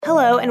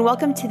Hello, and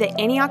welcome to the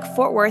Antioch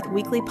Fort Worth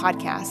Weekly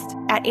Podcast.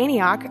 At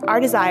Antioch, our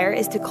desire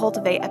is to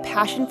cultivate a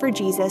passion for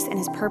Jesus and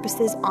his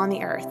purposes on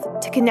the earth.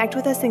 To connect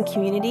with us in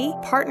community,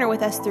 partner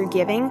with us through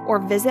giving, or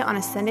visit on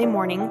a Sunday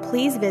morning,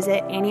 please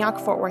visit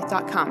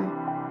AntiochFortWorth.com.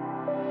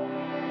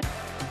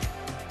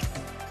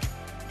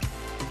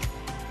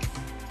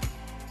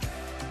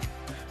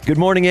 Good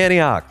morning,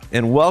 Antioch,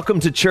 and welcome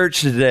to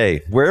church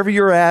today. Wherever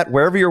you're at,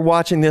 wherever you're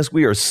watching this,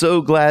 we are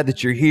so glad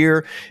that you're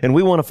here, and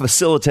we want to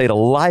facilitate a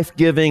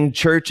life-giving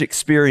church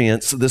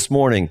experience this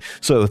morning.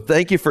 So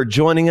thank you for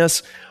joining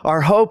us.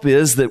 Our hope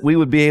is that we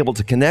would be able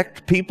to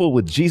connect people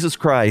with Jesus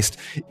Christ,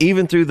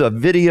 even through the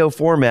video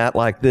format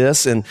like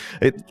this. And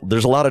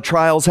there's a lot of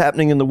trials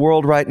happening in the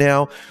world right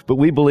now, but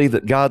we believe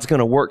that God's going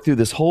to work through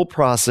this whole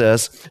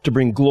process to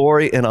bring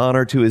glory and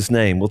honor to his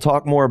name. We'll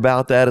talk more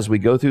about that as we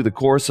go through the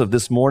course of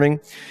this morning.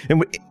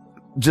 And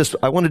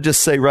I want to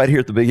just say right here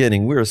at the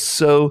beginning, we are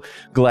so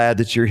glad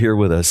that you're here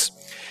with us.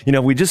 You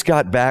know, we just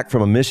got back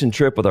from a mission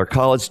trip with our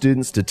college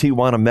students to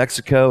Tijuana,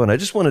 Mexico, and I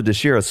just wanted to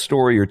share a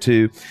story or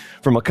two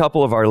from a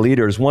couple of our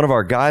leaders. One of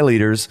our guy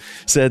leaders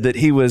said that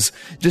he was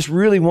just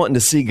really wanting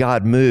to see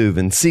God move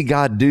and see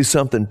God do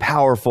something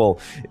powerful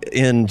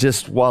in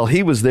just while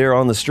he was there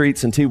on the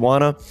streets in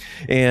Tijuana.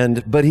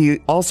 But he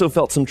also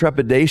felt some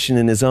trepidation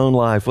in his own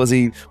life. Was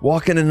he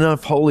walking in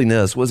enough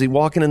holiness? Was he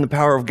walking in the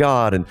power of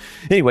God? And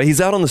anyway,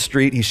 he's out on the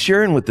street. He's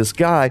sharing with this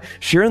guy,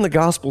 sharing the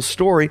gospel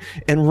story.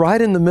 And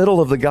right in the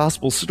middle of the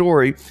gospel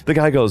story, the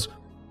guy goes,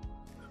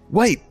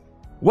 wait,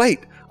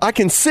 I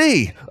can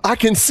see.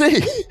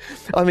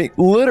 I mean,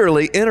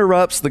 literally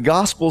interrupts the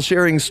gospel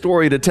sharing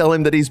story to tell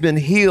him that he's been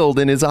healed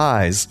in his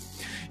eyes.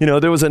 You know,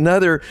 there was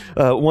another,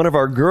 one of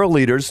our girl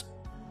leaders,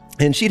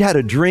 and she'd had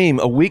a dream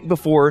a week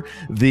before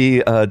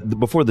the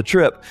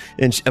trip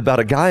about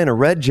a guy in a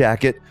red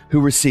jacket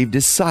who received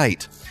his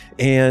sight.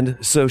 And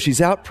so she's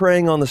out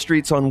praying on the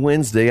streets on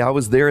Wednesday. I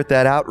was there at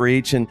that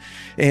outreach,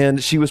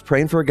 and she was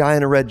praying for a guy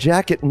in a red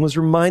jacket and was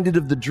reminded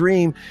of the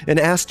dream and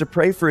asked to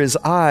pray for his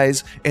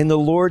eyes, and the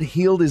Lord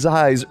healed his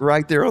eyes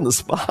right there on the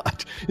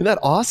spot. Isn't that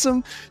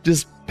awesome?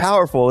 Just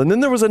powerful. And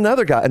then there was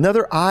another guy,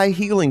 another eye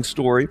healing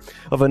story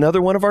of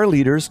another one of our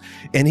leaders,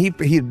 and he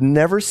had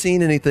never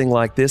seen anything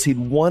like this. He'd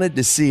wanted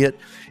to see it,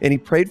 and he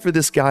prayed for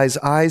this guy's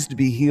eyes to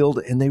be healed,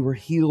 and they were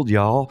healed,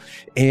 y'all.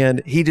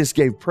 And he just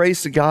gave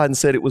praise to God and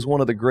said it was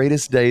one of the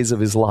greatest days of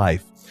his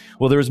life.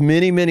 Well, there's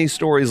many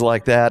stories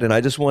like that, and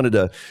I just wanted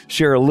to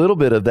share a little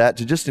bit of that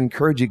to just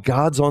encourage you.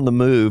 God's on the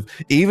move,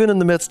 even in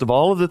the midst of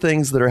all of the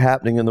things that are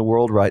happening in the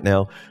world right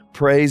now.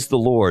 Praise the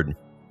Lord.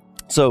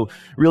 So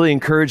really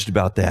encouraged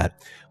about that.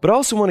 But I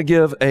also want to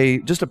give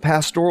just a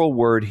pastoral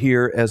word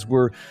here as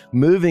we're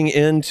moving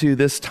into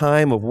this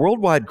time of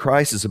worldwide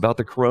crisis about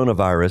the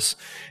coronavirus.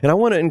 And I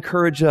want to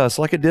encourage us,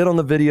 like I did on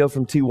the video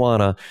from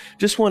Tijuana,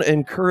 just want to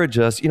encourage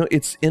us. You know,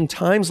 it's in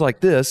times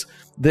like this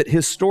that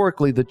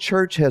historically the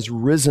church has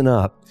risen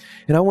up.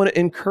 And I want to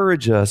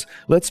encourage us,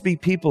 let's be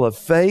people of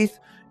faith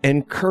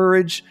and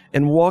courage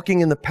and walking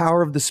in the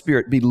power of the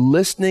Spirit. Be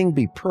listening,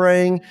 be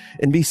praying,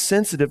 and be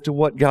sensitive to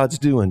what God's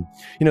doing.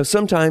 You know,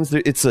 sometimes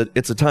it's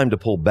a time to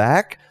pull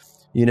back,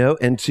 you know,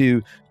 and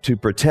to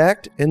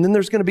protect. And then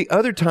there's going to be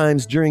other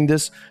times during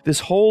this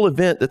whole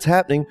event that's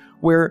happening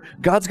where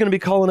God's going to be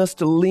calling us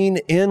to lean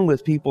in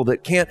with people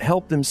that can't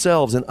help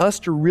themselves and us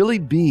to really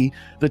be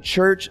the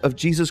church of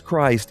Jesus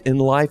Christ in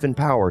life and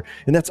power.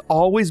 And that's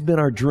always been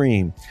our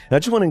dream. And I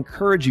just want to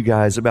encourage you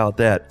guys about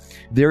that.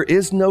 There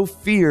is no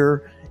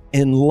fear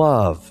in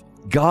love.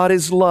 God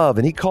is love,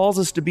 and he calls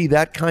us to be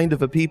that kind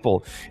of a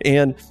people.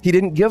 And he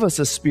didn't give us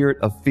a spirit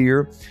of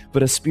fear,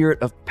 but a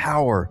spirit of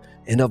power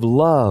and of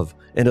love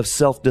and of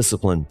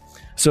self-discipline.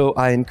 So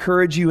I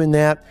encourage you in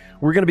that.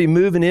 We're going to be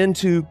moving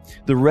into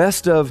the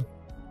rest of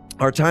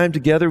our time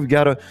together. We've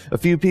got a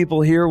few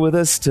people here with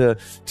us to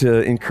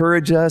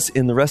encourage us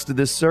in the rest of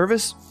this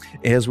service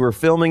as we're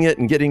filming it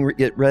and getting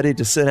it ready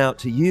to send out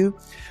to you.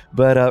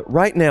 But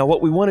right now,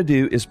 what we want to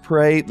do is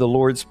pray the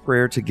Lord's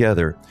Prayer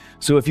together.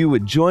 So if you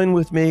would join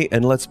with me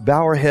and let's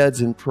bow our heads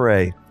and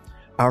pray.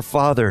 Our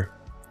Father,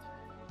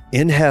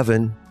 in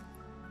heaven,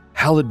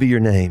 hallowed be your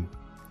name.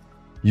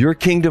 Your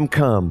kingdom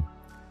come.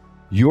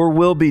 Your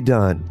will be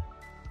done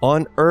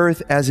on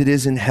earth as it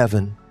is in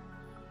heaven.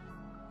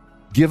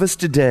 Give us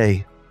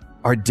today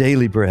our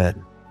daily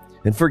bread,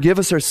 and forgive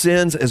us our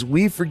sins as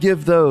we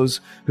forgive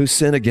those who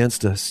sin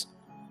against us.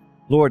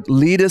 Lord,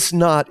 lead us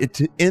not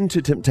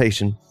into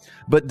temptation,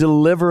 but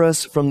deliver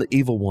us from the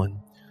evil one.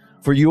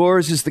 For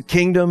yours is the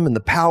kingdom and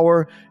the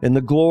power and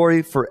the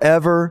glory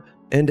forever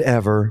and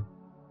ever.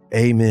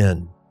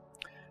 Amen.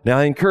 Now,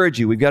 I encourage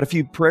you, we've got a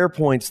few prayer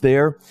points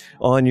there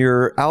on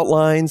your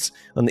outlines,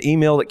 on the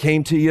email that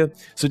came to you.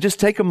 So just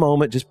take a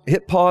moment, just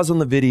hit pause on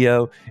the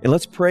video, and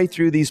let's pray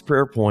through these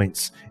prayer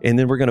points. And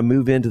then we're going to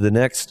move into the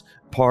next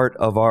part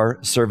of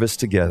our service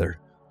together.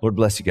 Lord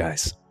bless you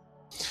guys.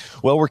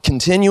 Well, we're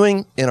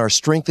continuing in our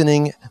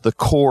Strengthening the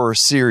Core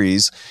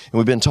series, and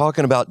we've been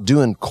talking about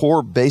doing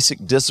core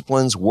basic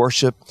disciplines,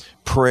 worship,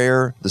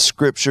 prayer, the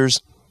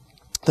scriptures.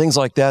 Things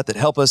like that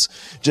help us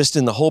just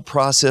in the whole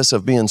process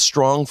of being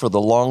strong for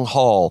the long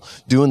haul,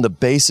 doing the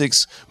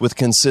basics with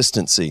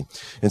consistency.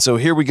 And so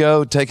here we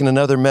go, taking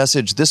another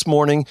message. This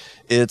morning,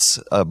 it's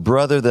a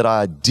brother that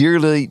I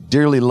dearly,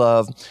 dearly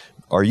love,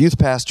 our youth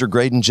pastor,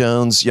 Graydon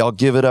Jones. Y'all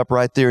give it up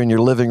right there in your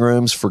living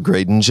rooms for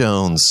Graydon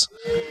Jones.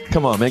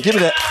 Come on, man, give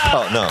me that.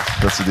 Oh, no,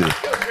 let's do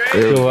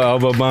it. Cool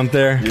elbow bump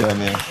there. Yeah,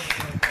 man.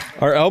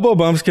 Are elbow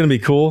bumps going to be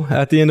cool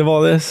at the end of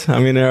all this? I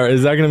mean,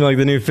 is that going to be like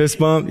the new fist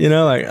bump? You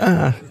know, like,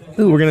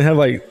 ooh, we're going to have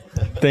like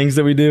things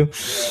that we do.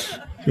 It's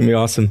going to be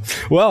awesome.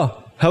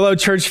 Well, hello,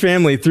 church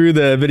family through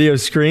the video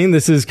screen.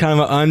 This is kind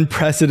of an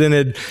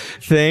unprecedented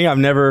thing. I've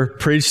never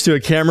preached to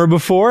a camera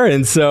before,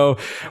 and so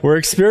we're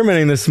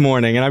experimenting this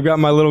morning. And I've got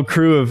my little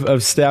crew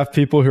of staff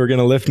people who are going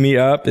to lift me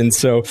up, and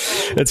so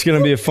it's going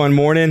to be a fun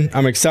morning.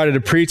 I'm excited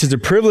to preach. It's a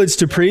privilege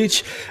to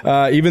preach,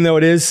 even though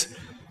it is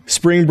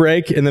spring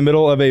break in the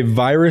middle of a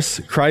virus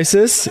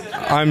crisis.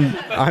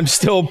 I'm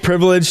still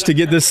privileged to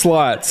get this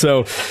slot.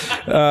 So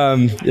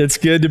it's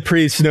good to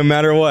preach no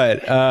matter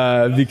what,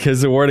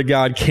 because the Word of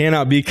God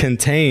cannot be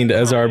contained,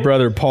 as our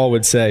brother Paul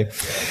would say.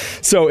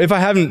 So if I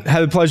haven't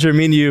had the pleasure of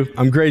meeting you,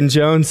 I'm Graydon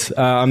Jones.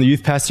 I'm the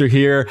youth pastor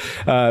here.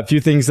 A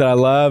few things that I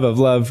love.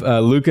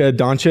 Luka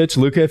Doncic.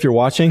 Luka, if you're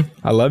watching,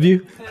 I love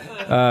you.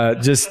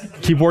 Just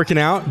keep working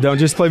out. Don't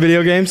just play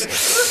video games.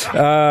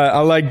 I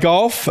like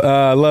golf.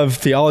 I love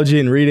theology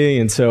and reading.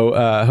 And so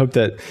I hope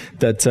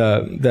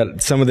that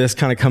some of this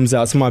kind of comes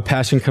out, some of my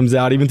passion comes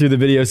out, even through the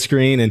video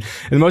screen. And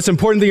the most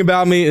important thing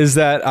about me is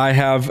that I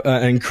have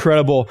an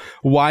incredible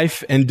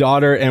wife and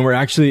daughter, and we're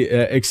actually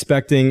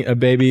expecting a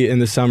baby in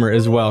the summer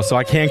as well. So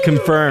I can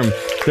confirm.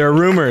 There are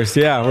rumors.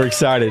 Yeah, we're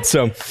excited.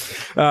 So,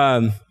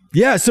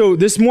 so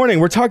this morning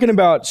we're talking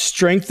about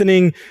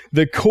strengthening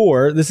the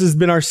core. This has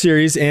been our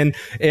series, and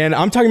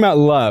I'm talking about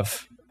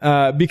love.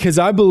 Because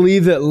I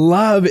believe that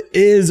love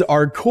is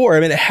our core. I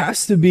mean, it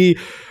has to be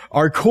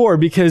our core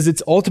because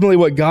it's ultimately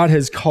what God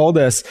has called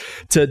us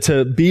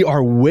to be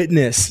our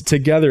witness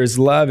together is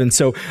love. And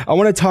so I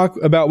want to talk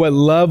about what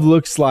love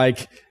looks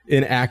like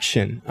in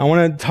action. I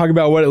want to talk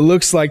about what it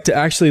looks like to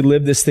actually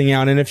live this thing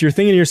out. And if you're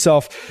thinking to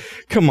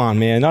yourself, come on,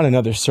 man, not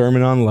another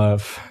sermon on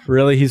love.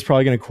 Really? He's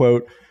probably going to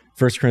quote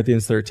 1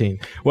 Corinthians 13.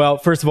 Well,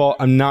 first of all,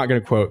 I'm not going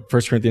to quote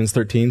 1 Corinthians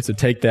 13, so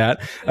take that.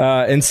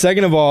 And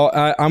second of all,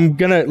 I'm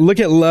going to look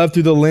at love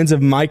through the lens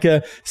of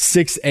Micah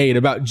 6:8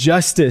 about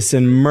justice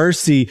and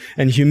mercy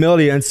and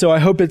humility. And so I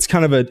hope it's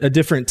kind of a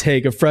different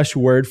take, a fresh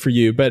word for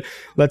you. But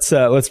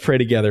let's pray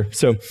together.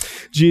 So,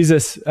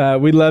 Jesus,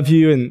 we love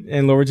you,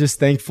 and Lord, we're just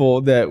thankful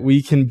that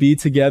we can be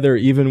together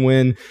even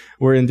when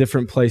we're in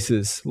different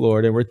places,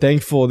 Lord. And we're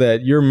thankful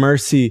that your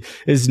mercy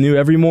is new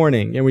every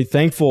morning. And we're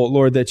thankful,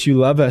 Lord, that you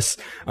love us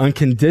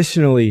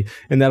unconditionally,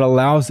 and that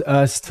allows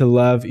us to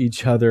love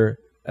each other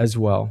as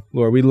well.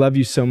 Lord, we love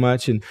you so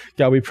much. And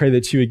God, we pray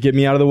that you would get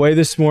me out of the way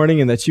this morning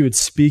and that you would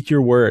speak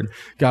your word.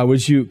 God,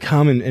 would you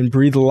come and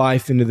breathe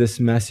life into this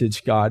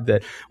message, God,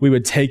 that we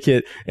would take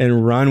it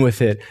and run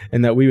with it,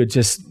 and that we would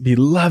just be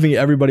loving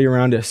everybody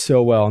around us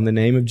so well. In the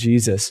name of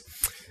Jesus.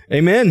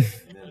 Amen.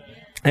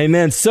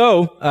 Amen.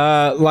 So,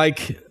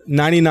 like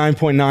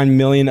 99.9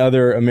 million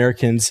other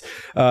Americans,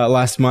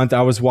 last month,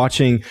 I was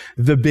watching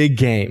The Big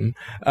Game.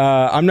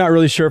 I'm not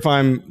really sure if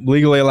I'm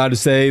legally allowed to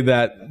say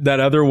that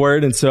other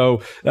word. And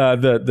so,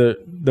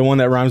 the one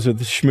that rhymes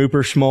with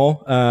schmooper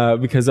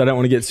schmoll, because I don't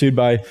want to get sued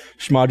by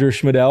Schmadr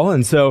Schmidel.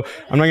 And so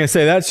I'm not going to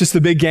say that. It's just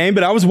The Big Game,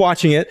 but I was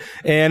watching it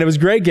and it was a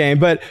great game.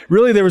 But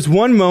really there was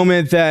one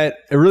moment that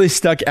really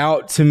stuck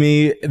out to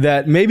me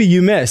that maybe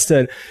you missed.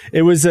 And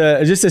it was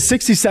just a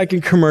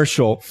 60-second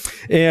commercial.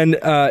 And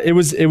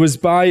it was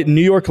by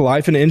New York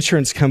Life, an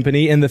insurance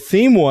company, and the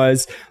theme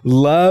was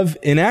love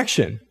in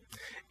action.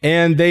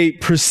 And they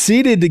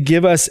proceeded to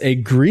give us a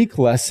Greek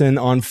lesson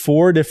on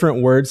 4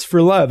 different words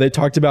for love. They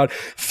talked about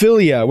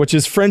philia, which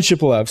is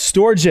friendship love,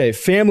 storge,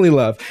 family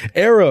love,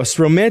 eros,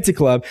 romantic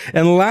love,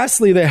 and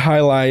lastly, they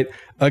highlight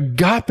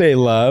agape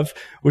love,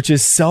 which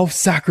is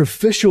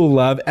self-sacrificial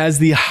love, as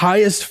the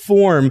highest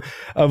form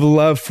of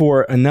love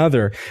for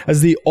another, as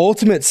the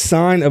ultimate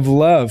sign of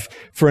love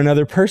for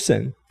another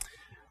person.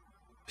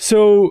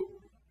 So,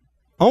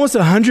 almost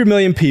 100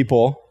 million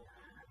people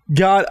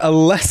got a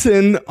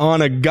lesson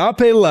on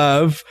agape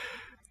love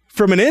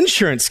from an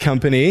insurance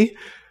company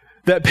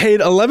that paid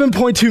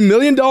 $11.2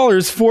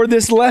 million for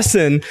this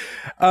lesson.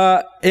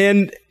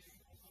 And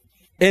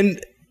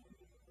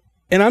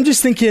I'm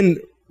just thinking,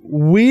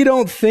 we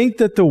don't think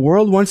that the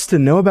world wants to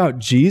know about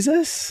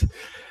Jesus?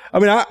 I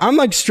mean, I'm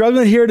like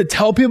struggling here to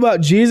tell people about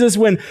Jesus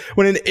when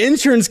an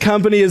insurance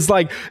company is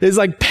like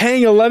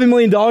paying $11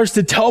 million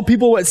to tell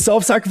people what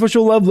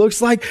self-sacrificial love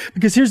looks like.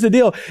 Because here's the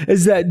deal,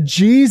 is that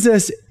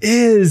Jesus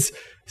is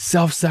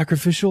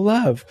self-sacrificial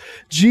love.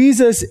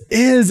 Jesus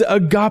is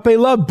agape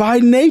love. By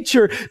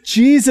nature,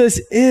 Jesus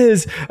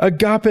is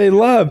agape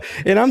love.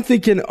 And I'm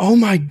thinking, oh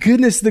my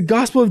goodness, the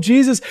gospel of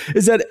Jesus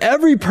is that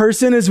every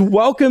person is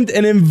welcomed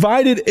and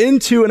invited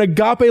into an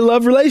agape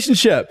love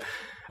relationship.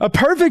 a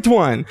perfect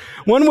one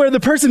where the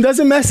person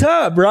doesn't mess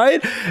up,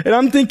 right? And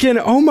I'm thinking,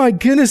 oh my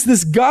goodness,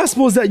 this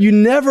gospel is that you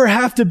never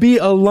have to be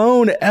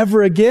alone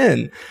ever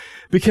again,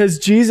 because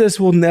Jesus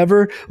will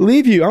never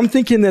leave you. I'm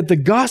thinking that the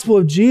gospel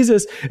of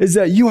Jesus is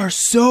that you are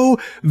so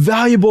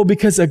valuable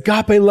because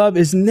agape love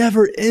is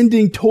never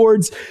ending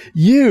towards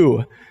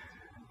you.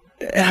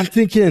 And I'm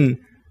thinking,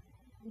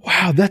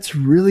 wow, that's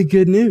really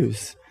good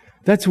news.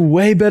 That's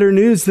way better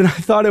news than I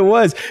thought it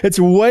was. It's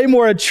way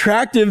more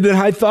attractive than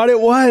I thought it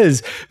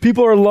was.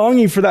 People are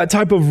longing for that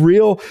type of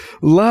real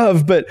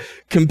love, but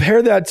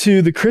compare that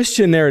to the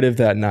Christian narrative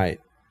that night.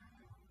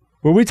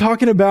 Were we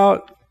talking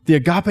about the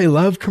agape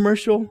love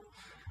commercial?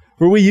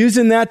 Were we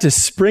using that to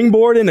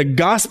springboard into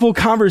gospel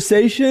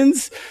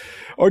conversations?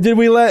 Or did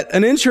we let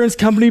an insurance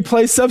company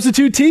play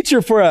substitute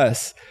teacher for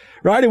us?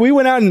 Right? And we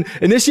went out and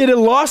initiated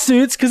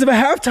lawsuits because of a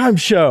halftime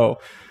show.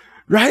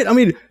 Right? I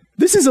mean,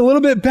 this is a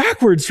little bit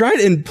backwards, right?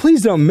 And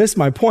please don't miss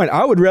my point.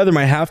 I would rather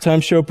my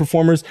halftime show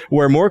performers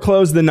wear more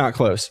clothes than not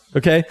clothes,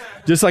 okay?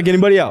 Just like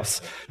anybody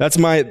else. That's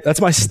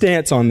my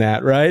stance on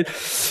that, right?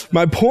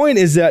 My point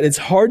is that it's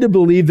hard to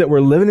believe that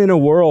we're living in a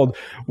world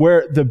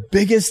where the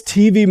biggest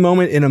TV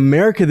moment in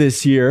America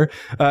this year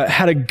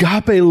had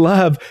agape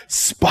love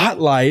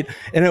spotlight,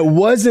 and it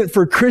wasn't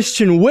for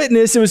Christian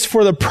witness, it was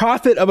for the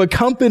profit of a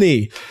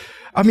company.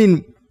 I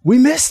mean, we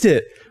missed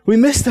it. We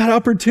missed that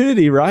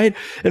opportunity, right?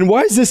 And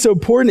why is this so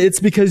important? It's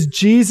because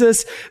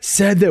Jesus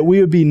said that we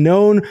would be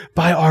known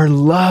by our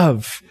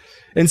love,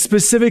 and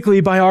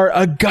specifically by our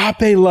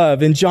agape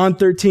love in John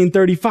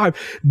 13:35.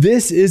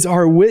 This is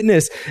our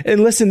witness.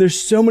 And listen, there's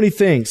so many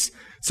things,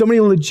 so many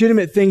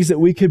legitimate things that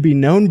we could be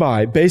known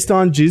by based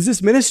on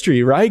Jesus'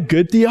 ministry, right?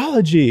 Good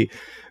theology,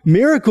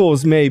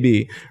 miracles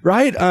maybe,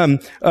 right?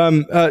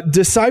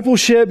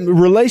 Discipleship,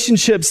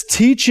 relationships,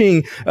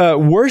 teaching,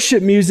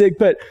 worship music.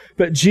 But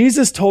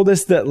Jesus told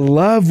us that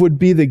love would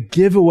be the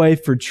giveaway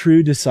for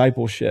true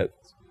discipleship.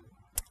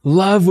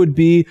 Love would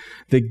be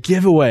the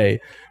giveaway,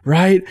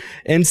 right?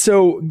 And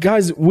so,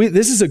 guys,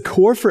 this is a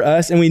core for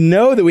us, and we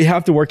know that we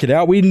have to work it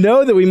out. We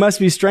know that we must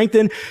be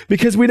strengthened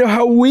because we know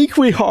how weak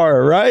we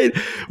are, right?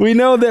 We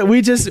know that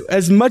we just,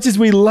 as much as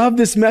we love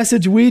this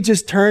message, we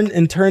just turn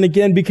and turn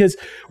again because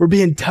we're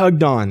being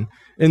tugged on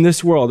in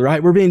this world,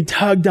 right? We're being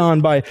tugged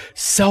on by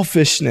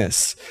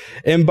selfishness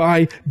and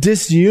by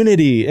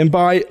disunity and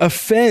by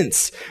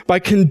offense, by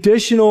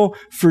conditional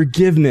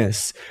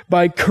forgiveness,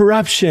 by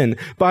corruption,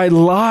 by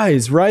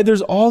lies, right?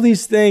 There's all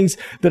these things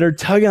that are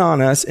tugging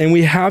on us, and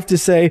we have to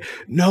say,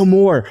 no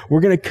more.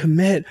 We're going to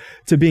commit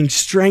to being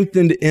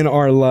strengthened in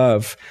our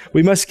love.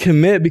 We must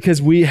commit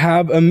because we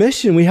have a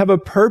mission. We have a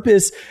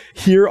purpose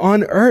here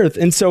on earth.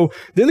 And so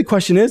then the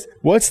question is,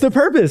 what's the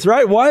purpose,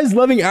 right? Why is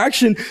loving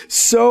action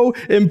so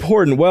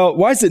important? Well,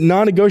 why is it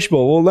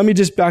non-negotiable? Well, let me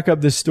just back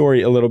up this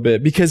story a little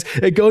bit because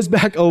it goes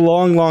back a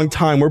long, long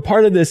time. We're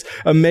part of this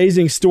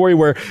amazing story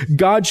where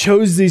God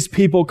chose these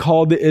people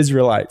called the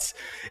Israelites.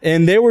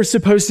 And they were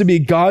supposed to be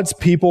God's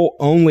people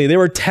only. They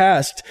were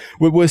tasked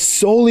with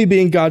solely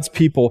being God's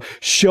people,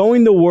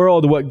 showing the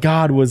world what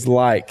God was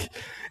like.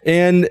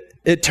 And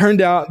it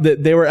turned out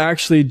that they were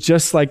actually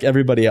just like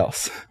everybody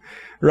else.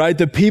 Right?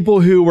 The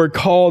people who were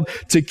called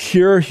to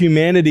cure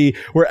humanity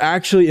were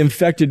actually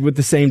infected with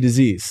the same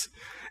disease.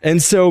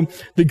 And so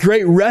the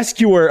great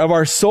rescuer of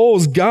our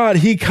souls, God,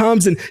 he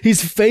comes and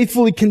he's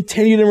faithfully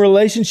continued in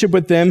relationship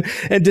with them.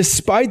 And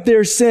despite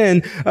their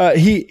sin,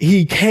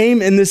 he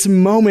came in this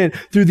moment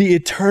through the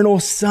eternal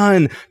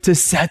Son to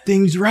set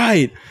things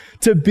right,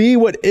 to be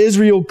what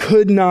Israel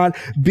could not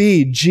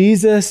be,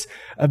 Jesus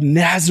of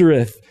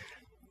Nazareth.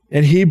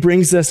 And he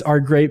brings us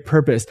our great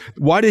purpose.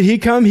 Why did he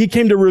come? He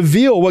came to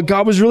reveal what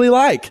God was really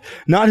like.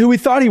 Not who we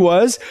thought he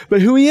was, but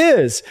who he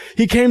is.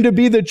 He came to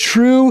be the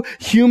true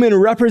human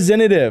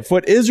representative,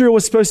 what Israel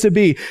was supposed to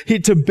be.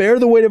 To bear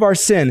the weight of our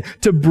sin,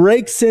 to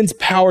break sin's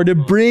power, to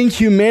bring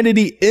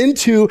humanity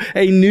into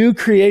a new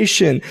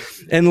creation.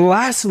 And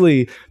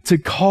lastly, to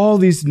call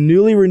these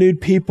newly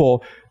renewed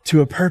people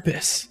to a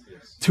purpose,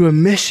 to a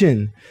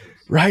mission.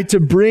 Right? To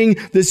bring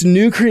this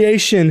new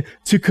creation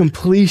to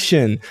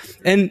completion.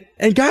 And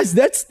guys,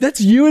 that's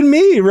you and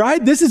me,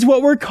 right? This is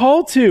what we're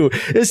called to,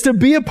 is to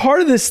be a part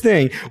of this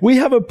thing. We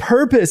have a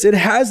purpose. It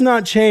has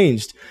not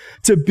changed.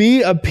 To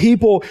be a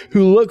people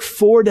who look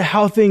forward to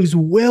how things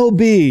will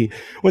be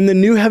when the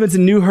new heavens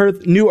and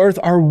new earth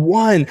are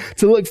one.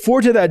 To look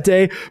forward to that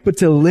day, but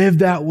to live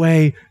that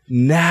way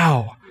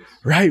now.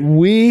 Right?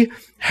 We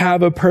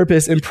have a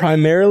purpose, and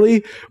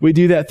primarily we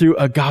do that through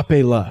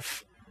agape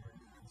love.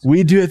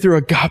 We do it through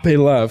agape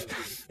love.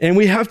 And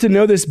we have to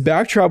know this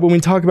backdrop when we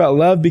talk about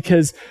love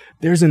because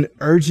there's an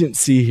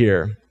urgency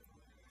here.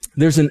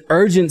 There's an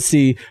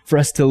urgency for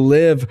us to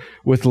live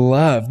with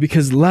love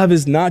because love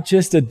is not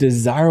just a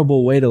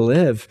desirable way to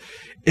live.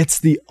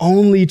 It's the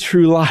only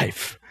true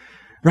life,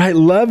 right?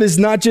 Love is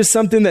not just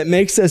something that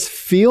makes us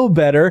feel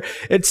better.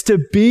 It's to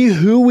be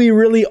who we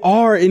really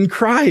are in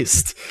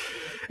Christ.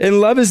 And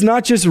love is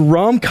not just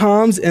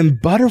rom-coms and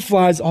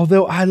butterflies,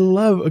 although I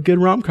love a good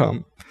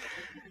rom-com.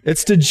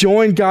 It's to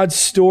join God's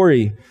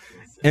story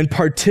and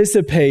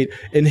participate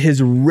in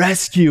his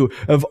rescue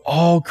of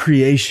all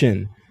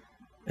creation.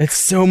 It's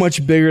so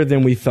much bigger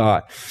than we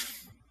thought.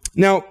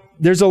 Now,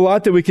 there's a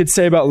lot that we could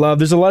say about love.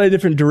 There's a lot of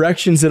different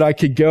directions that I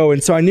could go.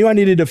 And so I knew I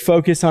needed to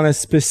focus on a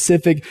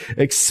specific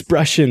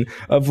expression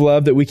of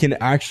love that we can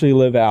actually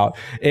live out.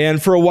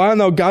 And for a while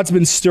now, God's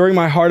been stirring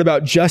my heart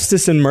about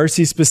justice and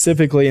mercy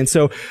specifically. And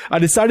so I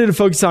decided to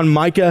focus on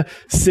Micah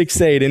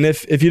 6:8. And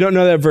if you don't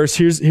know that verse,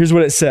 here's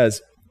what it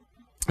says.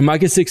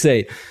 Micah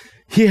 6:8.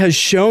 He has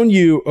shown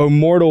you, O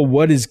mortal,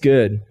 what is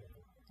good.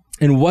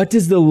 And what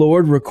does the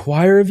Lord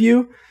require of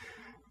you?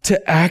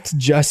 To act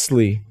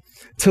justly,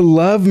 to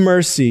love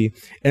mercy,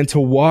 and to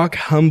walk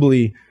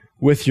humbly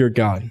with your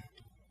God.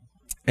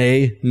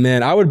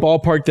 Amen. I would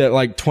ballpark that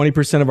like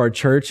 20% of our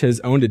church has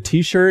owned a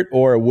t-shirt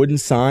or a wooden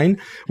sign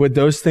with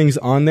those things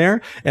on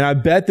there. And I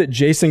bet that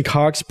Jason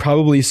Cox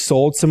probably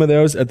sold some of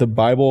those at the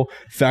Bible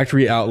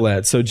Factory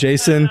outlet. So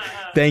Jason,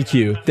 thank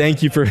you.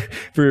 Thank you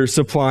for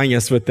supplying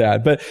us with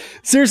that. But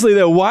seriously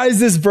though, why is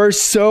this verse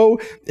so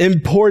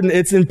important?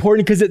 It's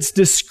important because it's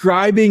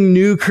describing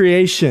new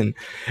creation.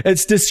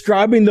 It's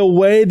describing the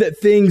way that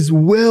things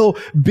will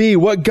be,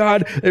 what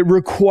God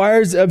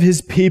requires of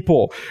his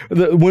people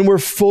when we're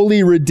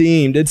fully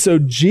redeemed. And so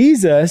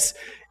Jesus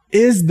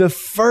is the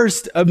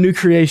first of new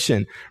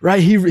creation, right?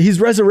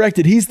 He's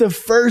resurrected. He's the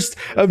first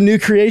of new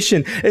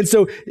creation. And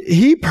so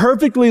he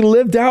perfectly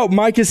lived out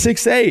Micah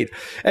 6:8.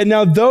 And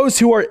now those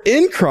who are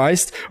in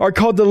Christ are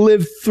called to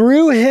live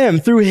through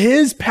him, through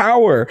his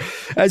power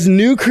as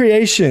new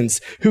creations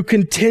who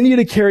continue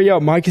to carry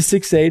out Micah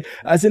 6:8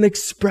 as an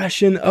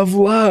expression of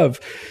love.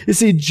 You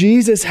see,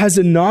 Jesus has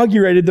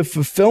inaugurated the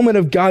fulfillment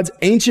of God's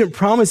ancient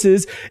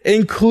promises,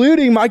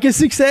 including Micah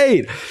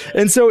 6:8.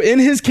 And so in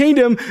his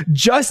kingdom,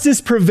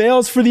 justice prevails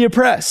for the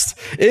oppressed.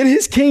 In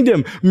his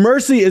kingdom,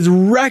 mercy is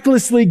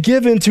recklessly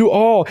given to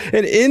all.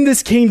 And in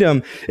this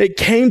kingdom, it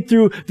came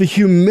through the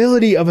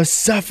humility of a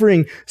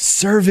suffering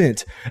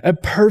servant, a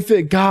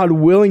perfect God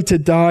willing to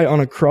die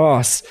on a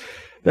cross.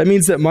 That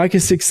means that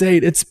Micah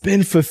 6:8, it's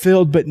been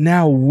fulfilled, but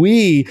now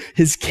we,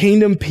 his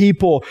kingdom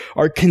people,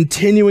 are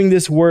continuing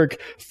this work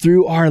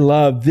through our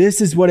love.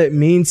 This is what it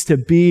means to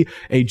be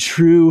a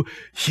true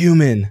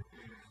human.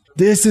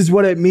 This is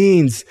what it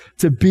means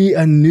to be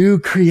a new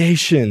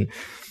creation.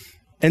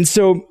 And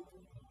so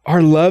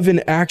our love in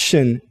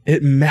action,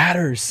 it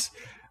matters.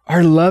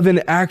 Our love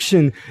in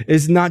action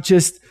is not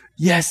just,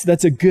 yes,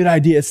 that's a good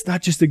idea. It's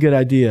not just a good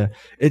idea.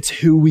 It's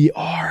who we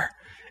are.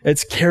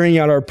 It's carrying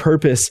out our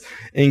purpose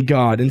in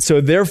God. And so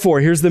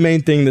therefore, here's the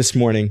main thing this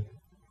morning.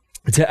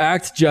 To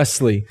act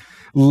justly,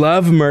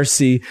 love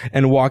mercy,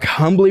 and walk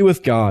humbly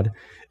with God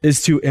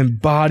is to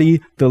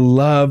embody the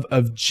love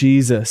of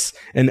Jesus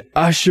and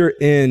usher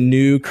in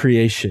new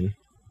creation.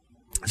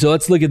 So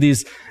let's look at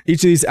each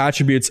of these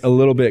attributes a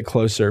little bit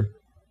closer.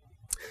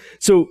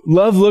 So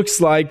love looks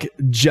like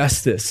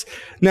justice.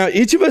 Now,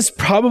 each of us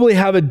probably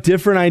have a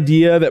different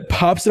idea that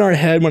pops in our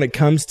head when it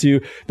comes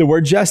to the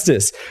word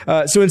justice.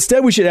 So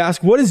instead, we should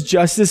ask, what does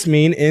justice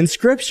mean in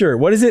Scripture?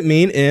 What does it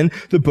mean in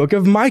the book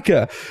of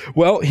Micah?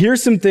 Well,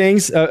 here's some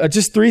things,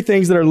 just 3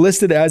 things that are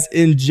listed as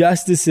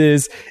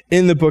injustices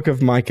in the book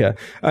of Micah.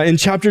 In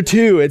chapter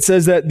 2, it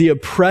says that the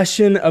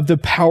oppression of the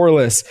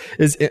powerless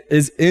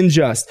is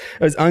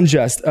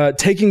unjust.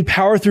 Taking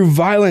power through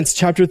violence,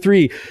 chapter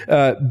 3.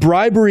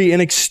 Bribery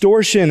and extortion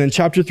in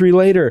chapter 3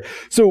 later.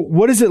 So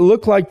what does it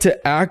look like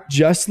to act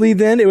justly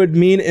then? It would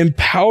mean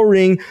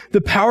empowering the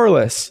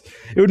powerless.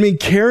 It would mean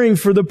caring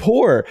for the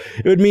poor.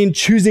 It would mean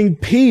choosing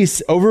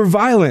peace over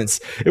violence.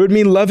 It would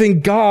mean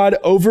loving God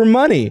over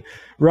money,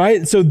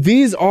 right? So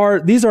these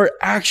are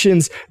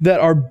actions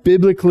that are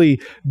biblically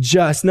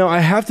just. Now, I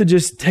have to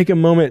just take a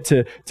moment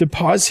to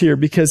pause here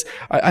because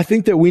I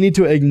think that we need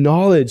to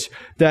acknowledge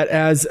that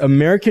as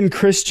American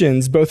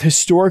Christians, both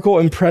historical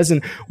and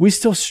present, we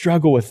still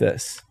struggle with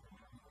this.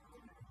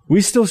 We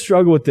still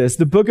struggle with this.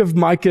 The book of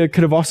Micah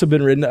could have also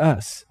been written to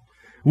us.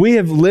 We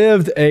have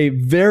lived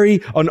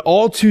an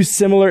all too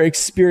similar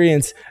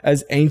experience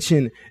as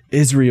ancient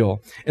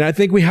Israel. And I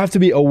think we have to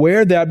be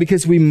aware of that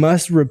because we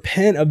must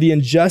repent of the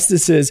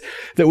injustices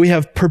that we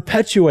have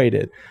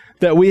perpetuated,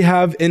 that we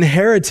have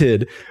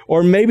inherited,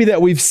 or maybe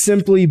that we've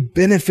simply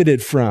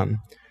benefited from.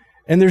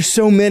 And there's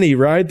so many,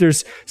 right?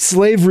 There's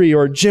slavery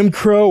or Jim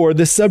Crow or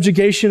the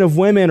subjugation of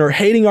women or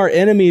hating our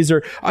enemies,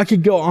 or I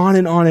could go on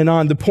and on and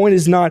on. The point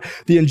is not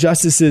the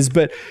injustices,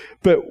 but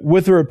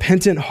with a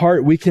repentant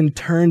heart, we can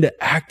turn to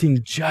acting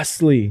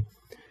justly.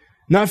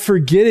 Not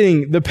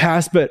forgetting the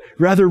past, but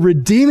rather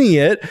redeeming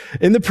it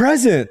in the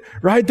present,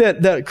 right?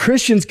 That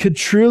Christians could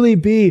truly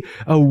be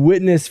a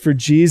witness for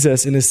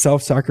Jesus in his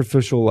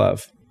self-sacrificial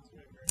love.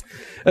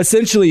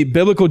 Essentially,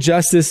 biblical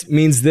justice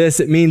means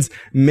this. It means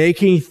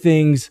making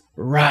things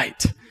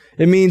right.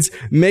 It means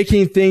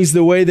making things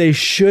the way they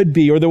should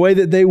be or the way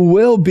that they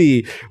will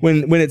be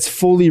when it's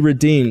fully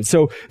redeemed.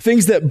 So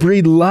things that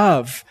breed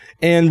love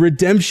and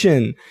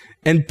redemption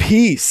and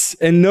peace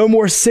and no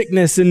more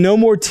sickness and no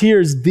more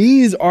tears.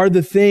 These are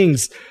the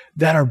things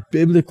that are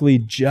biblically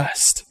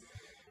just.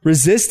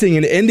 resisting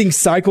and ending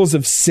cycles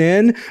of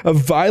sin, of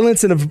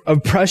violence, and of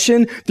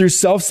oppression through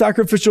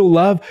self-sacrificial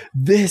love.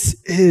 This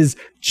is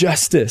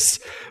justice.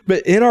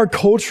 But in our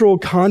cultural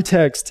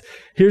context,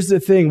 here's the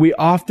thing. We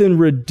often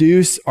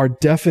reduce our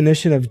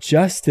definition of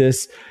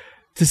justice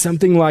to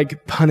something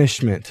like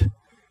punishment.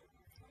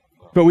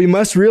 But we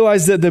must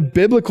realize that the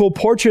biblical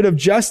portrait of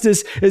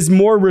justice is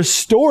more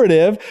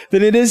restorative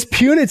than it is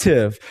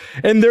punitive.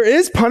 And there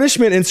is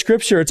punishment in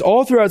Scripture. It's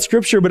all throughout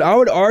Scripture, but I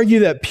would argue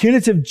that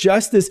punitive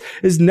justice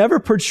is never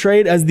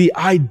portrayed as the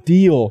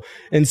ideal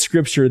in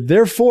Scripture.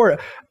 Therefore,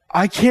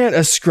 I can't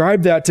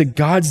ascribe that to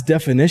God's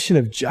definition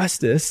of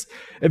justice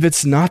if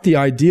it's not the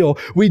ideal.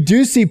 We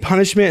do see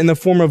punishment in the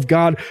form of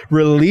God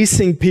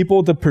releasing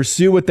people to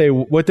pursue what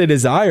they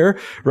desire,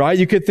 right?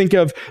 You could think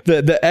of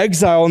the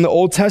exile in the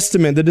Old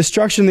Testament, the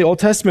destruction in the Old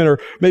Testament, or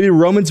maybe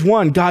Romans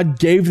 1, God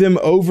gave them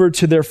over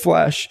to their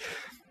flesh.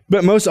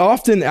 But most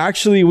often,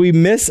 actually, we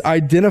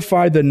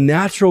misidentify the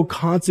natural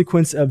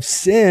consequence of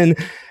sin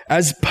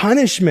as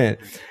punishment.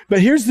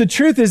 But here's the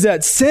truth, is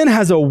that sin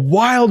has a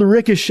wild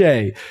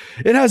ricochet.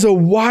 It has a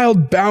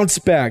wild bounce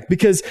back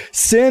because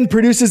sin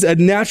produces a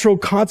natural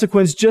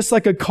consequence. Just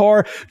like a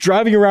car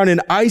driving around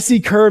an icy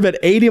curve at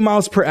 80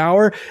 miles per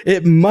hour,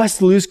 it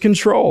must lose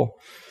control.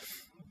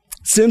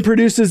 Sin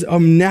produces a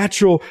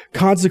natural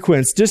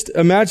consequence. Just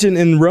imagine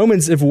in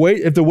Romans, if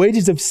the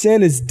wages of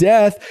sin is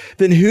death,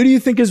 then who do you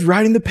think is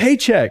writing the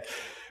paycheck?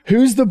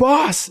 Who's the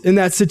boss in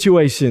that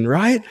situation,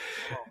 right?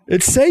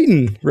 It's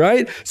Satan,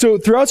 right? So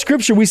throughout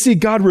Scripture, we see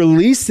God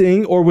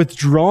releasing or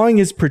withdrawing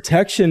his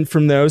protection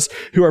from those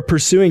who are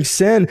pursuing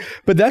sin,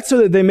 but that's so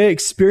that they may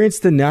experience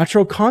the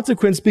natural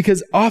consequence,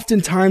 because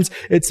oftentimes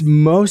it's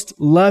most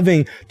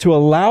loving to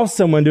allow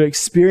someone to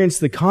experience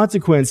the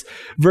consequence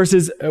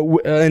versus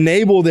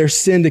enable their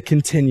sin to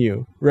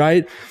continue,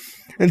 right?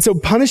 And so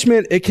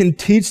punishment, it can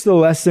teach the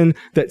lesson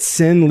that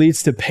sin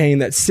leads to pain,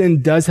 that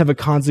sin does have a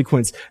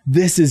consequence.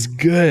 This is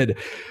good.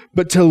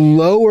 But to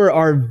lower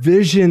our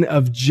vision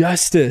of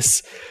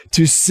justice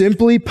to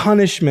simply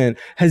punishment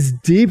has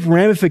deep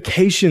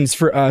ramifications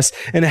for us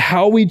in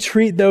how we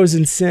treat those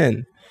in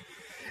sin,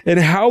 and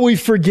how we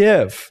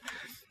forgive,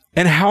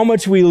 and how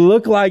much we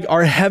look like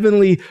our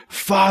Heavenly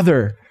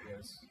Father.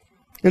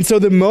 And so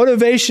the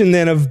motivation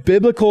then of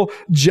biblical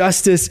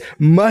justice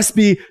must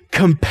be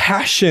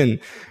compassion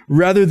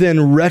rather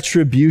than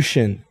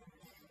retribution.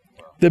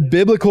 The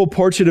biblical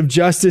portrait of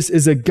justice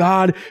is a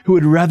God who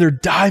would rather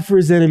die for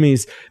his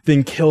enemies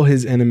than kill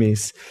his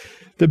enemies.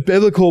 The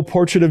biblical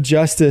portrait of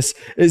justice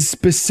is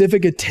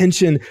specific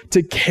attention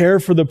to care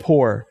for the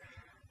poor,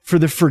 for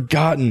the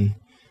forgotten,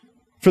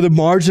 for the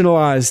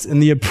marginalized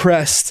and the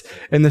oppressed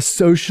and the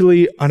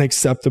socially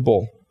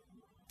unacceptable.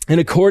 And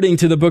according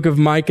to the book of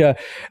Micah,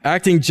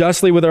 acting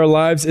justly with our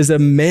lives is a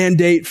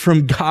mandate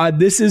from God.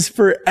 This is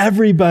for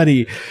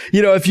everybody.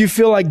 You know, if you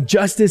feel like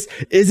justice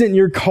isn't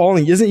your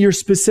calling, isn't your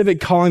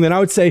specific calling, then I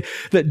would say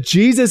that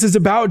Jesus is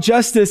about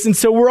justice. And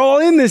so we're all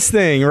in this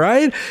thing,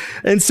 right?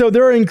 And so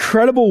there are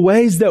incredible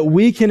ways that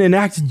we can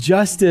enact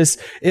justice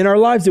in our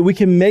lives, that we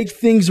can make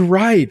things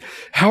right.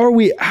 How are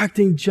we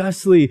acting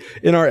justly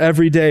in our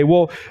everyday?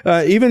 Well,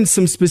 even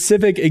some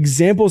specific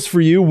examples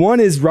for you. One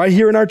is right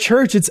here in our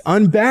church. It's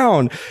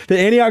Unbound. The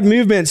Antioch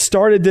movement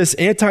started this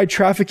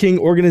anti-trafficking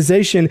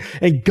organization,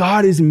 and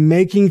God is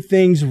making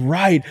things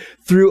right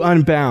through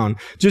Unbound.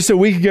 Just a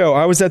week ago,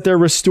 I was at their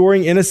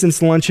Restoring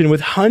Innocence luncheon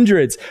with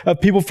hundreds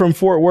of people from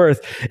Fort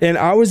Worth, and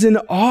I was in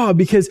awe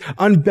because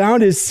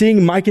Unbound is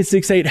seeing Micah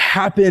 6:8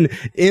 happen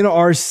in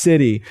our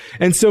city.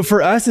 And so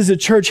for us as a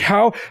church,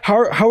 how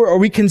are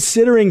we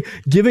considering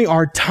giving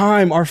our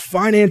time, our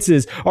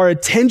finances, our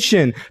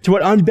attention to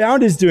what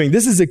Unbound is doing?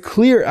 This is a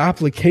clear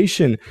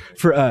application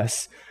for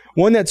us.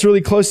 One that's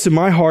really close to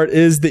my heart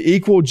is the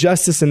Equal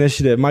Justice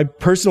Initiative. My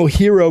personal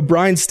hero,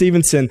 Brian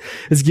Stevenson,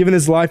 has given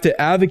his life to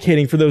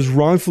advocating for those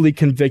wrongfully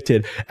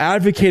convicted,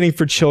 advocating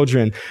for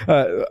children,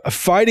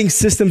 fighting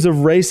systems of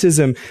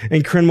racism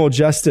and criminal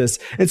justice.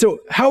 And so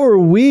how are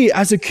we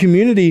as a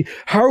community,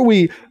 how are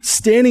we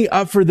standing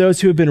up for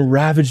those who have been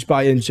ravaged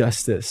by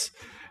injustice?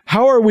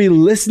 How are we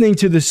listening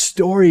to the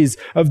stories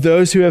of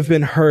those who have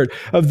been hurt,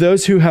 of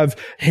those who have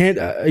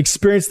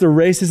experienced the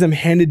racism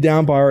handed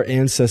down by our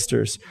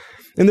ancestors?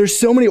 And there's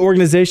so many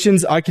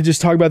organizations, I could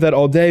just talk about that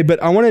all day,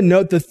 but I want to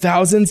note the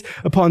thousands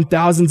upon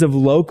thousands of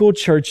local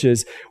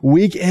churches,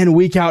 week in,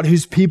 week out,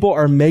 whose people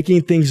are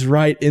making things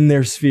right in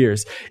their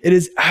spheres. It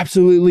is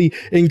absolutely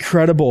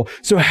incredible.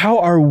 So how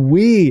are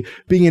we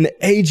being an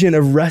agent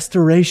of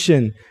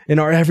restoration in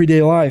our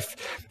everyday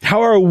life?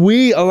 How are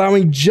we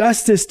allowing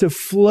justice to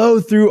flow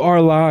through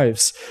our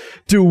lives?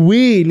 Do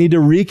we need to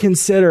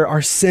reconsider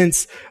our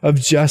sense of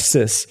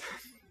justice?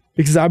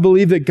 Because I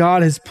believe that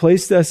God has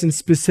placed us in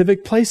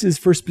specific places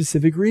for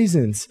specific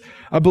reasons.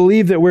 I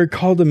believe that we're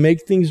called to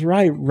make things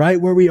right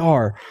where we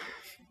are.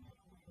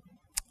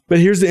 But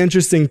here's the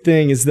interesting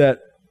thing, is that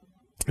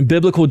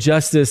Biblical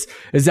justice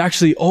is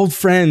actually old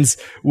friends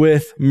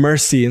with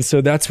mercy. And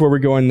so that's where we're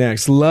going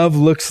next. Love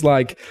looks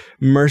like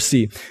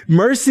mercy.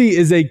 Mercy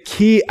is a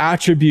key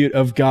attribute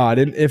of God.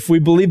 And if we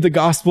believe the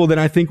gospel, then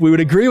I think we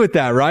would agree with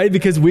that, right?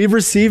 Because we've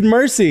received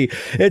mercy.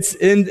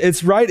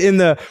 It's right in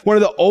one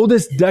of the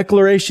oldest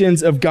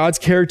declarations of God's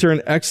character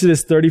in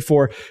Exodus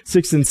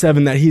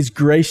 34:6-7, that he's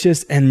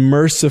gracious and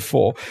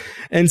merciful.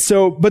 And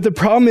so, but the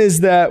problem is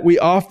that we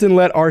often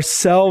let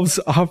ourselves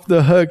off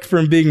the hook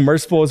from being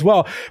merciful as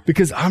well,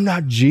 because I'm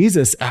not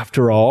Jesus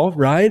after all,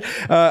 right?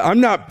 I'm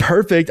not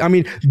perfect. I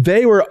mean,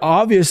 they were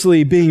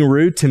obviously being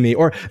rude to me,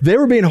 or they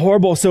were being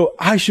horrible, so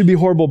I should be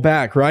horrible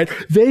back, right?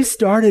 They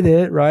started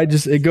it, right?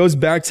 It goes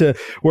back to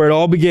where it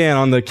all began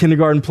on the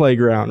kindergarten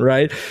playground,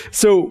 right?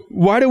 So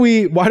why do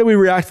we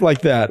react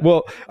like that?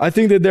 Well, I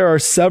think that there are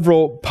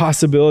several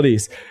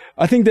possibilities.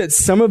 I think that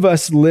some of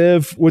us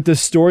live with the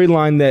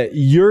storyline that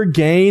your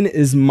gain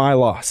is my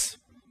loss.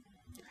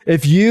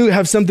 If you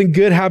have something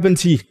good happen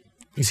to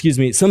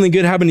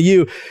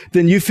you,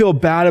 then you feel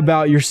bad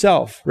about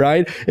yourself,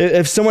 right?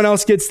 If someone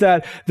else gets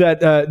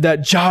that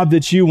job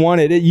that you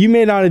wanted, you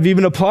may not have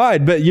even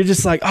applied, but you're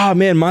just like, oh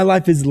man, my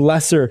life is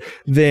lesser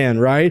than,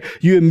 right?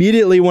 You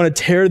immediately want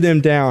to tear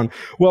them down.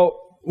 Well,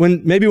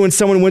 when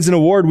someone wins an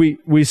award,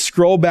 we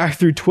scroll back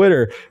through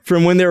Twitter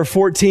from when they were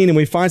 14 and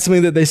we find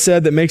something that they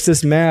said that makes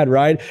us mad,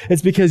 right?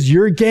 It's because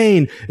your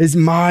gain is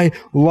my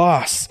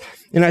loss.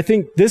 And I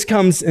think this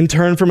comes in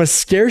turn from a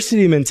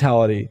scarcity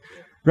mentality,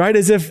 right?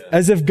 As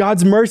if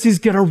God's mercy is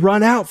going to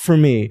run out for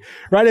me,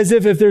 right? As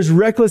if there's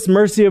reckless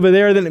mercy over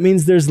there, then it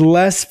means there's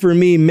less for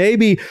me.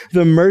 Maybe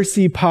the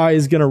mercy pie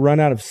is going to run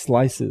out of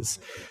slices,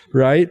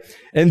 right?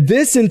 And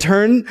this in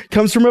turn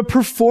comes from a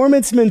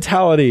performance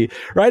mentality,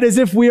 right? As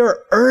if we are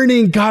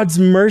earning God's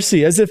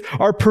mercy, as if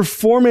our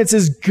performance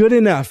is good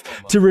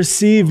enough to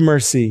receive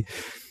mercy.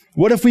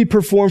 What if we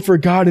perform for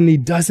God and he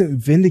doesn't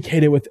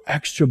vindicate it with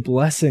extra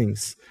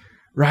blessings,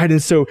 right?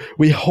 And so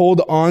we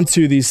hold on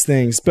to these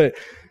things. But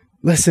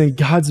listen,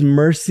 God's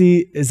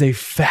mercy is a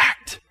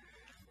fact.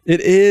 It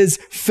is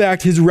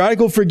fact. His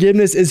radical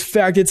forgiveness is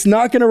fact. It's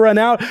not going to run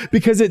out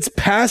because it's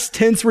past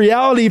tense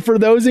reality for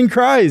those in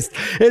Christ.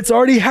 It's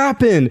already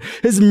happened.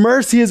 His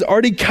mercy has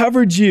already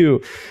covered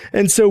you.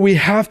 And so we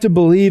have to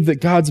believe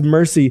that God's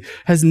mercy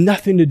has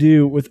nothing to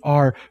do with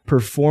our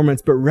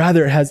performance, but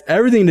rather it has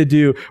everything to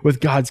do with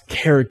God's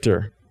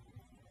character.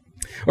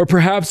 Or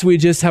perhaps we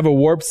just have a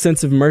warped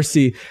sense of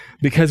mercy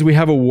because we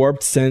have a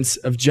warped sense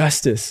of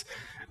justice.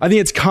 I think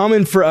it's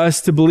common for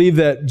us to believe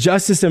that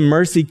justice and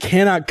mercy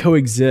cannot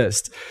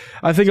coexist.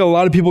 I think a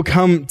lot of people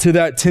come to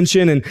that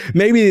tension and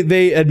maybe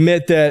they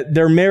admit that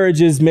their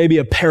marriage is maybe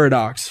a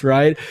paradox,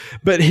 right?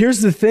 But here's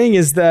the thing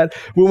is that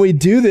when we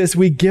do this,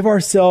 we give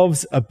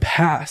ourselves a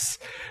pass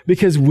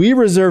because we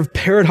reserve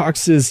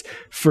paradoxes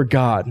for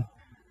God,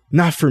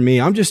 not for me.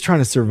 I'm just trying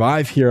to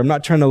survive here. I'm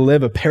not trying to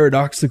live a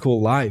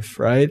paradoxical life,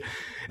 right?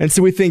 And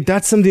so we think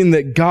that's something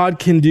that God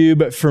can do,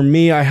 but for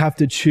me, I have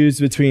to choose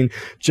between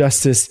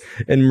justice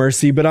and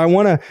mercy. But I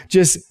want to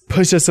just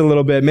push us a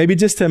little bit, maybe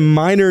just a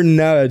minor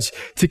nudge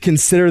to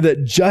consider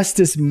that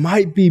justice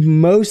might be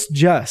most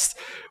just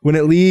when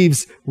it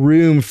leaves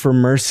room for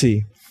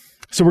mercy.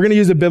 So we're going to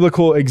use a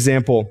biblical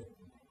example.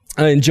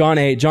 In John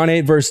 8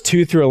 verse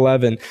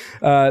 2-11,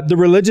 the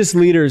religious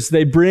leaders,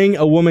 they bring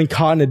a woman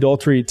caught in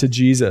adultery to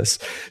Jesus.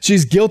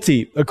 She's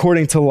guilty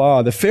according to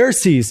law. The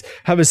Pharisees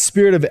have a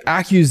spirit of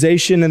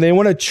accusation and they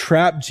want to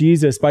trap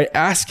Jesus by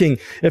asking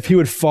if he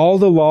would follow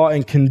the law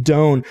and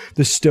condone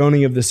the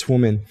stoning of this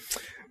woman.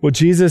 Well,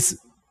 Jesus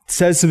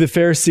says to the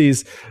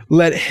Pharisees,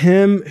 "Let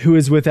him who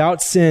is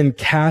without sin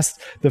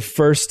cast the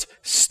first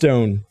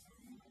stone."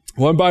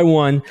 One by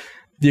one,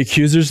 the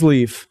accusers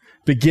leave.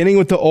 Beginning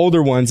with the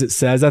older ones, it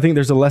says. I think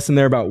there's a lesson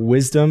there about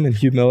wisdom and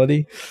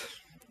humility.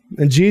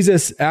 And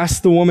Jesus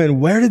asked the woman,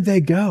 "Where did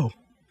they go?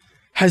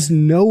 Has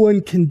no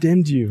one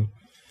condemned you?"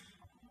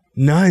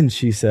 "None,"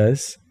 she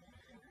says.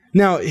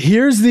 Now,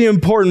 here's the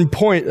important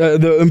point,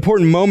 the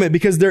important moment,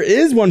 because there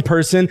is one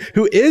person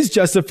who is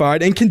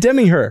justified in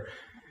condemning her.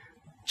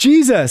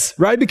 Jesus,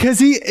 right? Because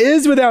he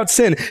is without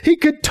sin. He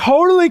could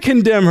totally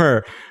condemn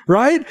her,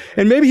 right?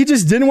 And maybe he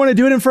just didn't want to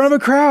do it in front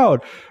of a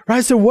crowd,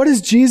 right? So what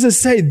does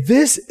Jesus say?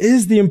 This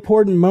is the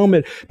important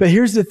moment. But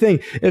here's the thing.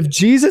 If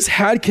Jesus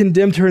had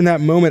condemned her in that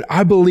moment,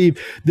 I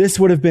believe this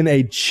would have been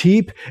a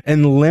cheap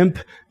and limp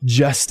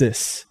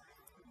justice.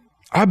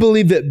 I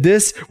believe that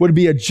this would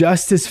be a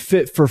justice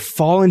fit for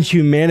fallen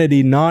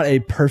humanity, not a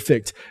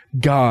perfect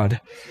God.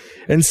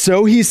 And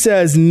so he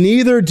says,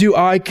 "Neither do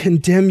I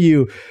condemn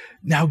you.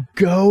 Now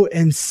go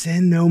and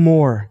sin no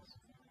more."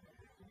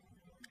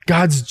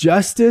 God's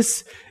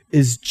justice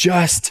is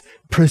just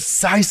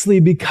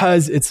precisely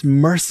because it's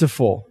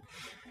merciful.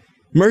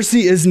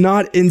 Mercy is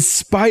not in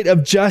spite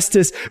of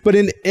justice, but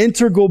an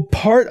integral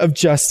part of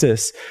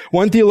justice.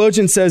 One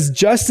theologian says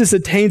justice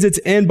attains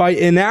its end by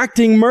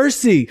enacting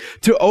mercy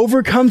to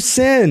overcome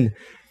sin.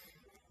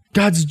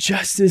 God's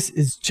justice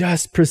is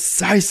just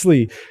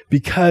precisely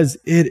because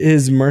it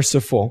is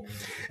merciful.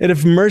 And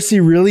if mercy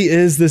really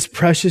is this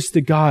precious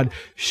to God,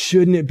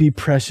 shouldn't it be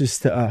precious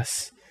to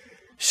us?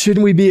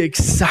 shouldn't we be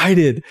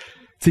excited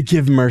to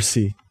give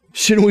mercy?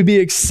 Shouldn't we be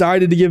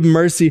excited to give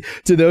mercy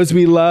to those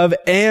we love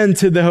and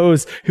to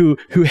those who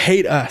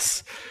hate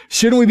us?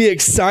 Shouldn't we be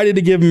excited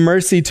to give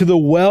mercy to the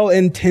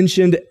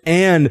well-intentioned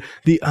and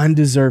the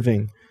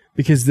undeserving?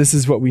 Because this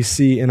is what we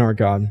see in our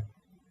God.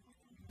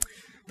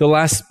 The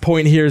last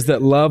point here is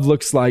that love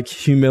looks like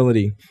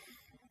humility.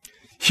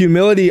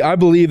 Humility, I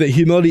believe that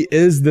humility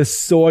is the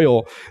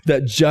soil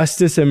that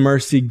justice and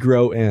mercy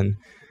grow in.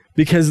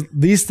 Because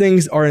these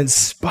things are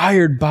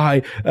inspired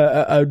by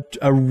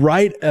a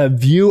right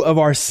view of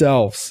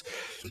ourselves.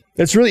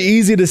 It's really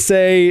easy to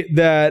say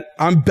that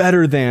I'm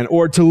better than,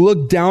 or to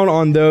look down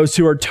on those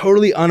who are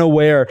totally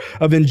unaware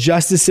of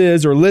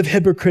injustices or live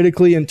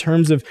hypocritically in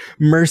terms of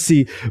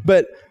mercy.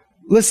 But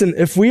listen,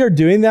 if we are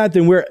doing that,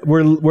 then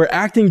we're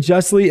acting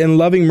justly and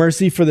loving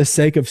mercy for the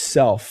sake of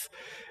self.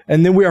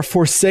 And then we are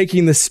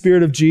forsaking the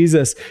Spirit of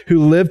Jesus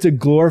who lived to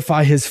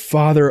glorify his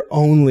Father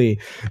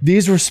only.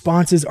 These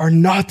responses are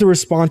not the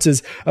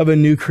responses of a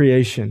new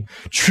creation.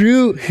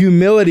 True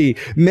humility,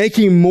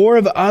 making more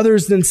of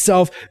others than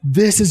self,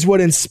 this is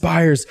what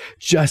inspires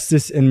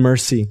justice and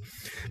mercy.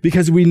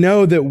 Because we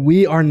know that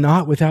we are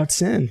not without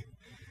sin,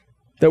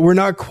 that we're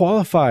not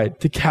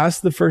qualified to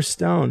cast the first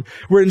stone.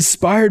 We're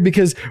inspired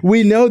because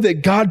we know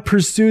that God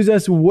pursues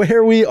us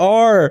where we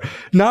are,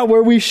 not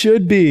where we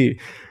should be.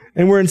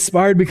 And we're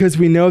inspired because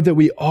we know that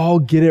we all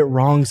get it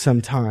wrong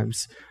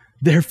sometimes.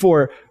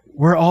 Therefore,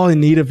 we're all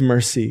in need of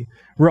mercy.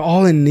 We're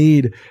all in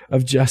need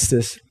of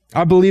justice.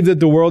 I believe that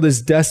the world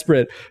is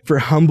desperate for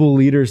humble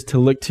leaders to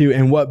look to,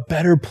 and what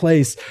better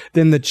place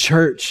than the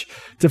church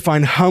to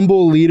find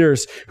humble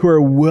leaders who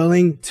are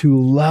willing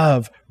to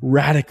love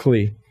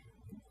radically.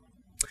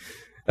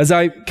 As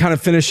I kind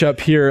of finish up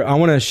here, I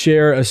want to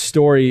share a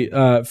story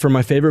from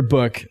my favorite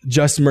book,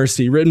 Just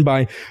Mercy, written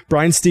by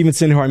Brian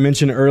Stevenson, who I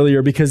mentioned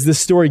earlier, because this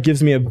story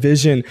gives me a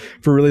vision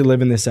for really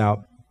living this out.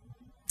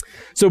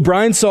 So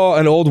Brian saw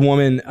an old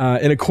woman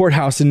in a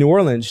courthouse in New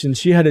Orleans, and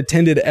she had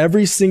attended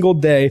every single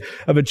day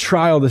of a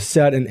trial to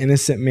set an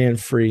innocent man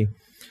free.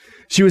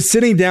 She was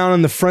sitting down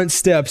on the front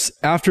steps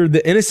after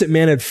the innocent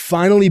man had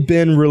finally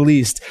been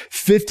released,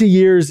 50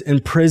 years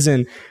in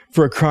prison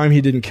for a crime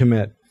he didn't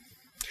commit.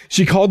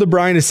 She called to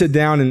Brian to sit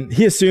down, and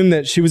he assumed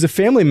that she was a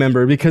family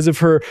member because of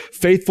her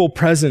faithful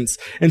presence.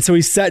 And so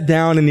he sat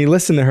down and he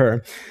listened to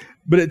her.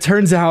 But it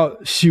turns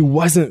out she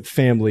wasn't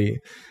family.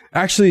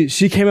 Actually,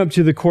 she came up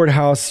to the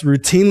courthouse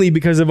routinely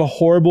because of a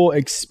horrible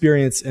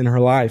experience in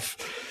her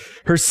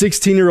life. Her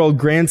 16-year-old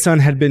grandson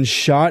had been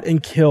shot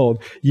and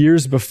killed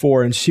years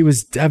before, and she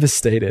was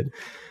devastated.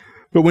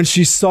 But when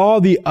she saw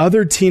the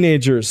other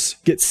teenagers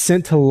get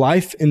sent to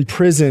life in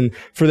prison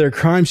for their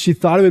crimes, she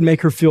thought it would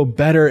make her feel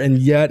better, and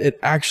yet it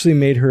actually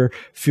made her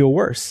feel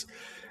worse.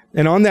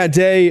 And on that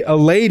day, a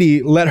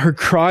lady let her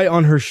cry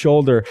on her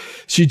shoulder.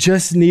 She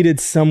just needed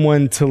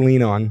someone to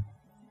lean on.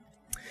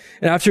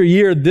 And after a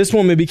year, this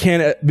woman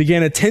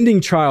began attending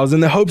trials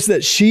in the hopes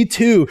that she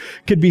too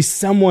could be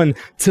someone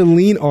to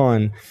lean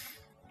on,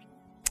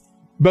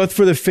 both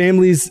for the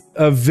families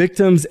of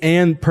victims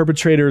and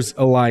perpetrators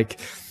alike.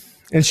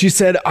 And she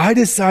said, I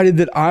decided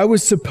that I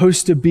was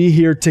supposed to be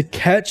here to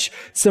catch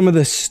some of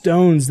the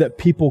stones that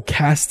people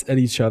cast at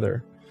each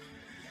other.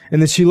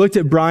 And then she looked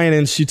at Brian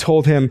and she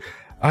told him,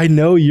 I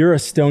know you're a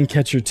stone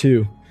catcher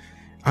too.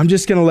 I'm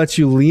just going to let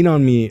you lean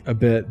on me a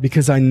bit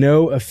because I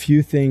know a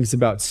few things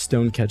about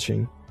stone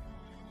catching.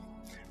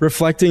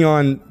 Reflecting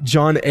on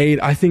John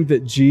 8, I think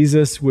that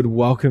Jesus would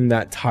welcome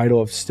that title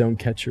of stone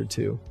catcher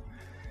too.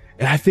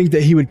 And I think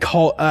that he would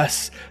call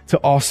us to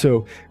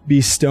also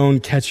be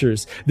stone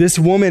catchers. This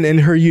woman in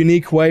her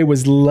unique way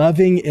was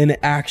loving in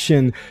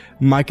action,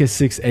 Micah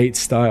 6:8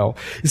 style.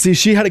 You see,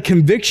 she had a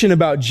conviction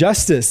about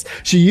justice.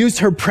 She used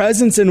her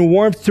presence and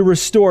warmth to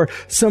restore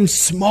some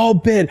small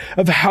bit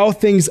of how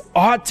things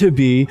ought to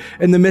be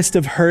in the midst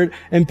of hurt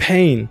and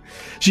pain.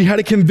 She had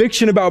a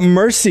conviction about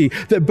mercy,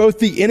 that both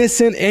the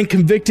innocent and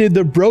convicted,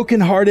 the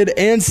brokenhearted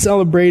and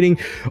celebrating,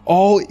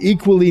 all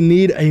equally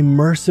need a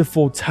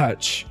merciful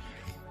touch.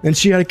 And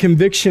she had a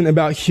conviction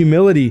about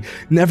humility,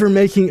 never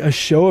making a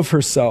show of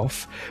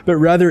herself, but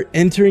rather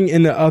entering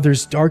into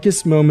others'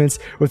 darkest moments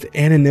with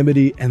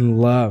anonymity and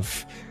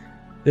love.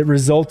 It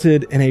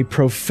resulted in a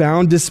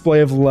profound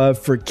display of love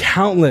for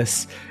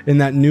countless in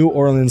that New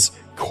Orleans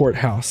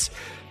courthouse.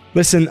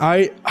 Listen,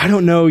 I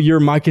don't know your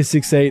Micah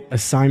 6:8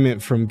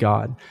 assignment from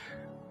God.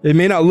 It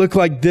may not look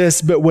like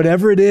this, but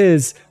whatever it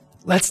is,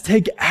 let's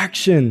take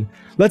action.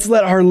 Let's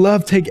let our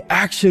love take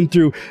action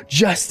through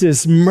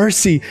justice,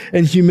 mercy,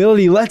 and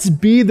humility. Let's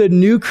be the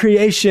new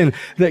creation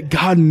that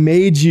God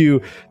made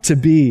you to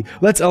be.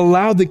 Let's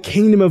allow the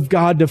kingdom of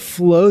God to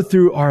flow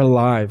through our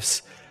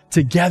lives.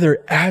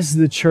 Together as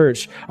the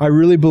church, I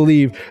really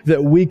believe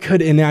that we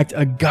could enact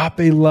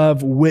agape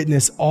love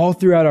witness all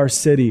throughout our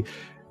city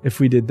if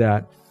we did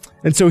that.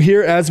 And so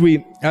here, as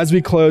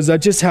we close, I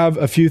just have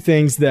a few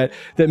things that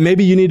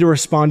maybe you need to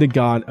respond to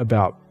God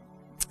about.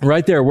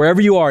 right there,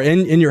 wherever you are,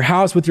 in your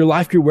house, with your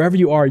life group, wherever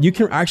you are, you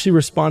can actually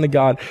respond to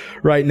God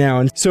right now.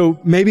 And so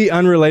maybe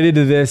unrelated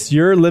to this,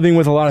 you're living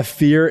with a lot of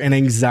fear and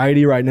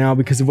anxiety right now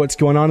because of what's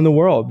going on in the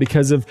world,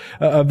 because of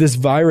this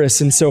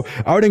virus. And so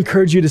I would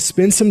encourage you to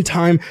spend some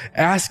time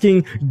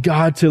asking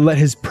God to let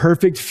his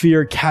perfect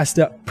fear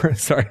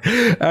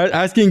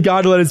asking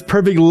God to let his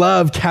perfect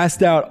love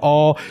cast out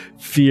all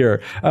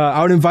fear.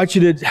 I would invite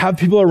you to have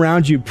people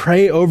around you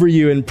pray over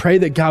you and pray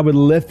that God would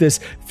lift this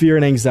fear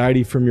and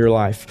anxiety from your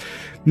life.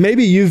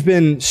 Maybe you've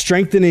been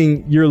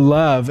strengthening your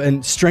love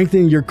and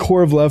strengthening your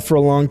core of love for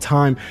a long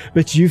time,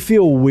 but you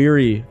feel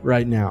weary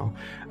right now.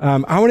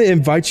 I want to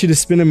invite you to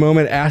spend a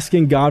moment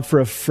asking God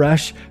for a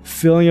fresh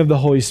filling of the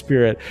Holy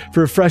Spirit,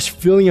 for a fresh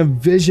filling of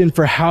vision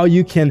for how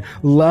you can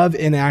love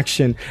in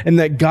action, and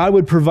that God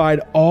would provide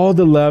all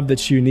the love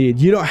that you need.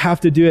 You don't have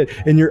to do it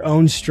in your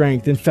own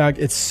strength. In fact,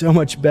 it's so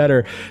much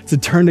better to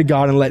turn to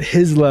God and let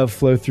his love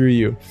flow through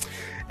you.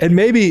 And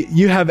maybe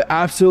you have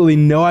absolutely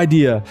no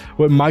idea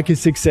what Micah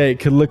 6:8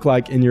 could look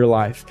like in your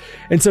life.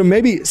 And so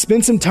maybe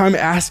spend some time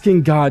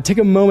asking God, take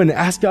a moment and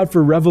ask God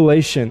for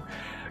revelation.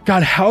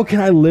 God, how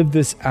can I live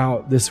this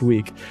out this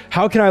week?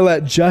 How can I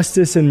let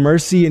justice and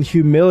mercy and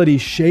humility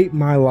shape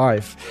my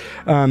life?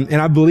 And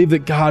I believe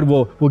that God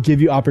will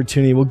give you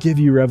opportunity, will give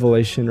you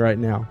revelation right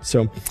now.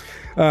 So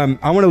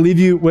I want to leave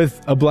you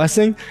with a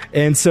blessing.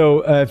 And so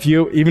if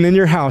you, even in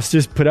your house,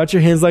 just put out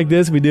your hands like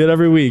this. We do it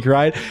every week,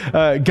 right?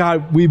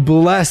 God, we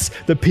bless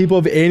the people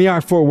of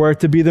Antioch, Fort Worth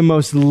to be the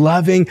most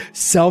loving,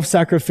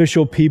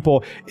 self-sacrificial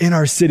people in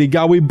our city.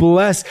 God, we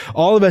bless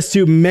all of us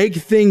to make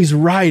things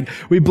right.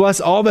 We bless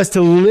all of us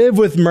to live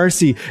with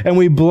mercy. And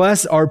we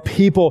bless our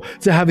people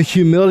to have a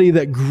humility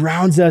that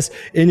grounds us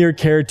in your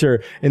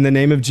character. In the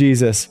name of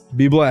Jesus,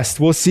 be blessed.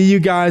 We'll see you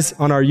guys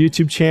on our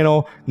YouTube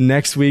channel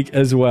next week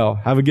as well.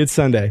 Have a good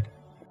Sunday.